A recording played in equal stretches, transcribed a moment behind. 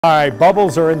All right,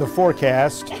 bubbles are in the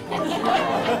forecast.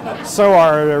 So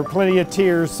are there plenty of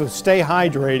tears, so stay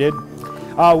hydrated.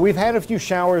 We've had a few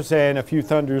showers and a few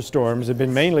thunderstorms. They've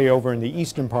been mainly over in the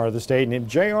eastern part of the state. And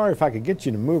JR, if I could get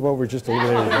you to move over just a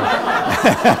little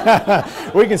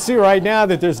bit. We can see right now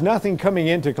that there's nothing coming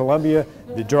into Columbia.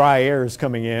 The dry air is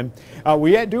coming in.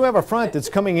 We do have a front that's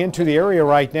coming into the area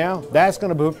right now. That's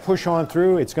going to push on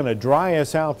through. It's going to dry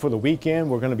us out for the weekend.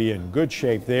 We're going to be in good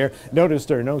shape there. Notice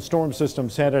there are no storm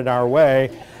systems headed our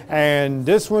way. And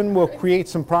this one will create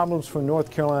some problems for North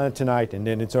Carolina tonight, and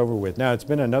then it's over with. Now, it's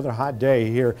been another hot day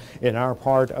here in our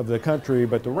part of the country,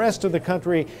 but the rest of the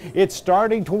country, it's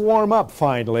starting to warm up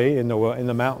finally in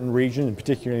the mountain region, and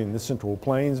particularly in the Central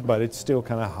Plains, but it's still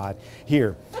kind of hot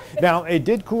here. Now, it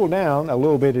did cool down a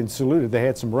little bit in Saluda. They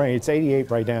had some rain. It's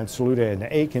 88 right now in Saluda and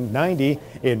Aiken, 90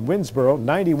 in Winsboro,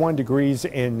 91 degrees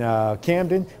in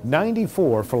Camden,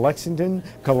 94 for Lexington,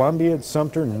 Columbia,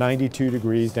 Sumter, 92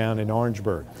 degrees down in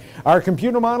Orangeburg. Our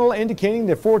computer model indicating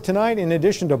that for tonight, in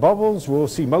addition to bubbles, we'll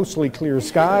see mostly clear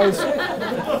skies.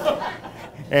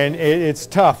 And it's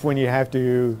tough when you have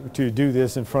to do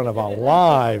this in front of a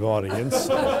live audience.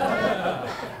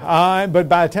 But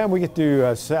by the time we get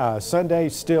to Sunday,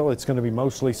 still it's going to be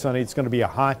mostly sunny. It's going to be a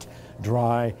hot,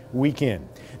 dry weekend.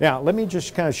 Now, let me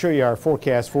just kind of show you our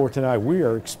forecast for tonight. We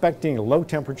are expecting low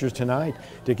temperatures tonight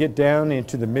to get down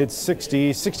into the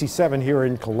mid-60s, 67 here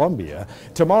in Columbia.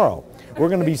 Tomorrow, we're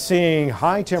going to be seeing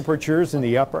high temperatures in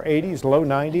the upper 80s, low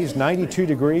 90s, 92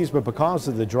 degrees, but because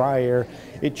of the dry air,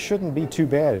 it shouldn't be too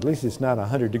bad. At least it's not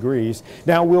 100 degrees.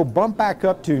 Now, we'll bump back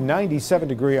up to 97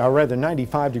 degrees, or rather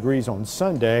 95 degrees on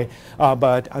Sunday,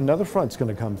 but another front's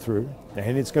going to come through,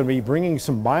 and it's going to be bringing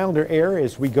some milder air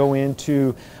as we go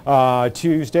into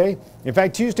Tuesday. In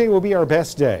fact, Tuesday will be our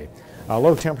best day. A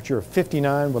low temperature of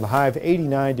 59 with a high of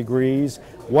 89 degrees.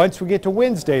 Once we get to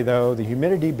Wednesday, though, the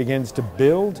humidity begins to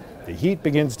build, the heat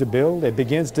begins to build, it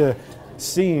begins to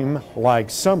seem like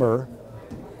summer,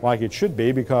 like it should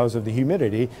be because of the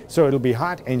humidity. So it'll be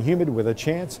hot and humid with a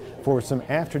chance for some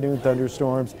afternoon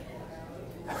thunderstorms.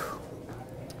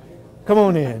 Come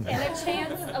on in. And a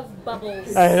chance of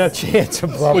bubbles. And a chance of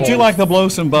bubbles. Would you like to blow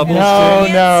some bubbles? No,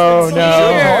 too?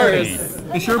 no.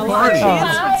 It's your party.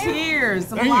 Chance for tears.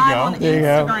 There you Live go. on There you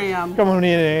go. Instagram. Come on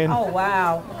in, Ann. Oh,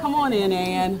 wow. Come on in,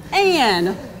 Ann.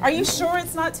 Ann, are you sure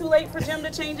it's not too late for Jim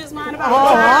to change his mind about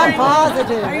I'm retiring?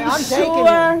 positive. Are you I'm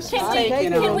sure?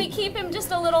 taking him. Can we keep him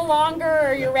just a little longer,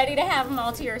 or you're ready to have him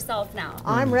all to yourself now?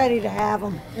 I'm ready to have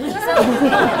him. For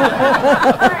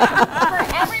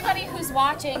everybody who's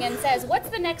watching and says, what's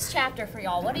the next chapter for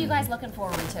y'all? What are you guys looking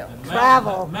forward to?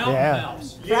 Travel. Yeah.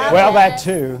 Well, that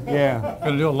too. Yeah.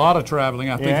 Going to do a lot of traveling.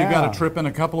 I think you Yeah. got a trip in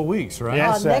a couple of weeks, right?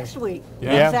 Yes. Next week.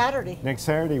 Yeah. Saturday. Next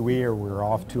Saturday, we're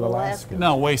off to Alaska.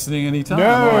 Not wasting any time.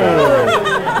 No.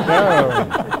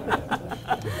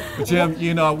 Jim,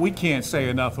 you know, we can't say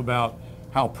enough about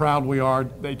how proud we are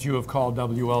that you have called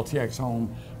WLTX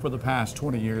home for the past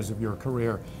 20 years of your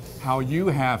career. How you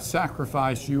have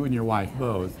sacrificed, you and your wife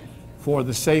both, for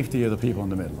the safety of the people in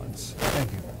the Midlands.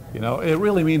 Thank you. You know, it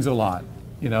really means a lot.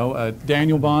 You know,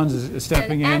 Daniel Bonds is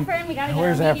stepping in. Efren, we gotta get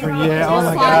Where's our media Efren? on. Yeah, oh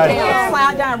my Slide God. down,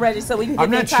 slide down, Reggie, so we can get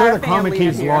I'm the not entire sure the karma family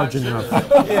key's in here. large enough.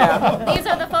 Yeah. These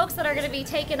are the folks that are going to be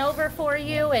taking over for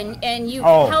you, and you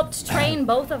Oh. helped train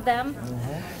both of them.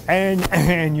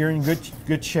 And you're in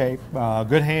good shape,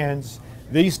 good hands.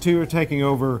 These two are taking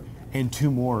over, and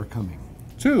two more are coming.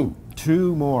 Two.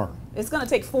 Two more. It's going to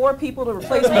take 4 people to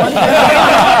replace one person. Is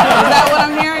that what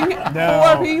I'm hearing?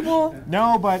 No. 4 people?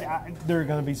 No, but there are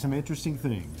going to be some interesting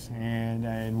things,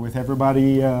 and with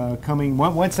everybody coming,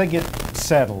 once they get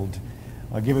settled,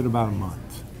 I'll give it about a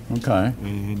month, Okay.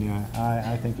 and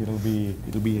I think it'll be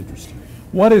interesting.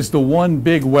 What is the one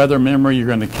big weather memory you're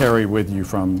going to carry with you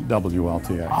from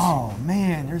WLTX? Oh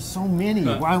man, there's so many.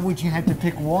 Why would you have to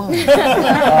pick one?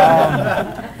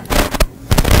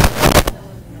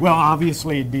 Well,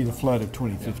 obviously it'd be the flood of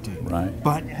 2015. Right.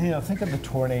 But you know, think of the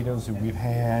tornadoes that we've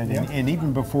had, and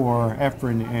even before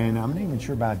Efren, and I'm not even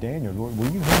sure about Daniel. Were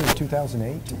you here in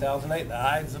 2008? 2008, the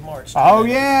Ides of March. Oh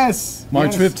yes,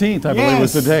 March yes. 15th, I believe,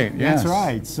 was the date. That's Yes.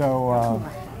 right. So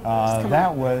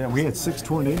that was, we had 6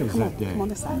 tornadoes that day. on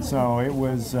this side. So it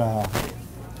was.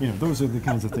 You know, those are the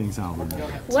kinds of things I'll remember.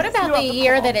 What about the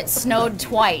year that it snowed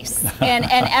twice, and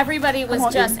everybody was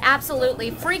just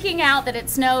absolutely freaking out that it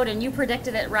snowed, and you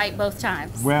predicted it right both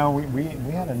times? Well, we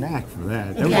had a knack for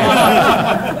that.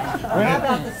 How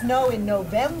about the snow in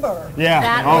November? Yeah.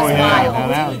 That oh was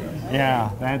yeah.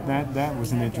 wild. Now that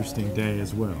was an interesting day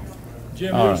as well.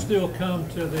 Jim, you'll still come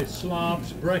to the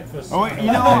Slop's breakfast. Oh,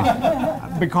 you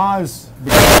know, because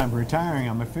I'm retiring,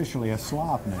 I'm officially a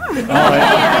slop now.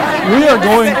 We are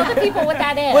going. Tell the people what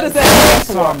that is. What does that mean?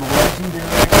 Some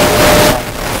legendary.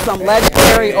 Some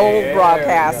legendary old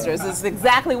broadcasters. It's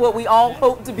exactly what we all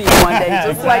hope to be one day,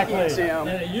 just like you, Jim.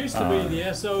 And it used to be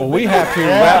the SOB. Well, we have to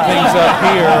wrap things up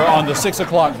here on the 6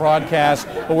 o'clock broadcast,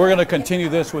 but we're going to continue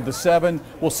this with the 7.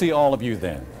 We'll see all of you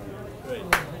then.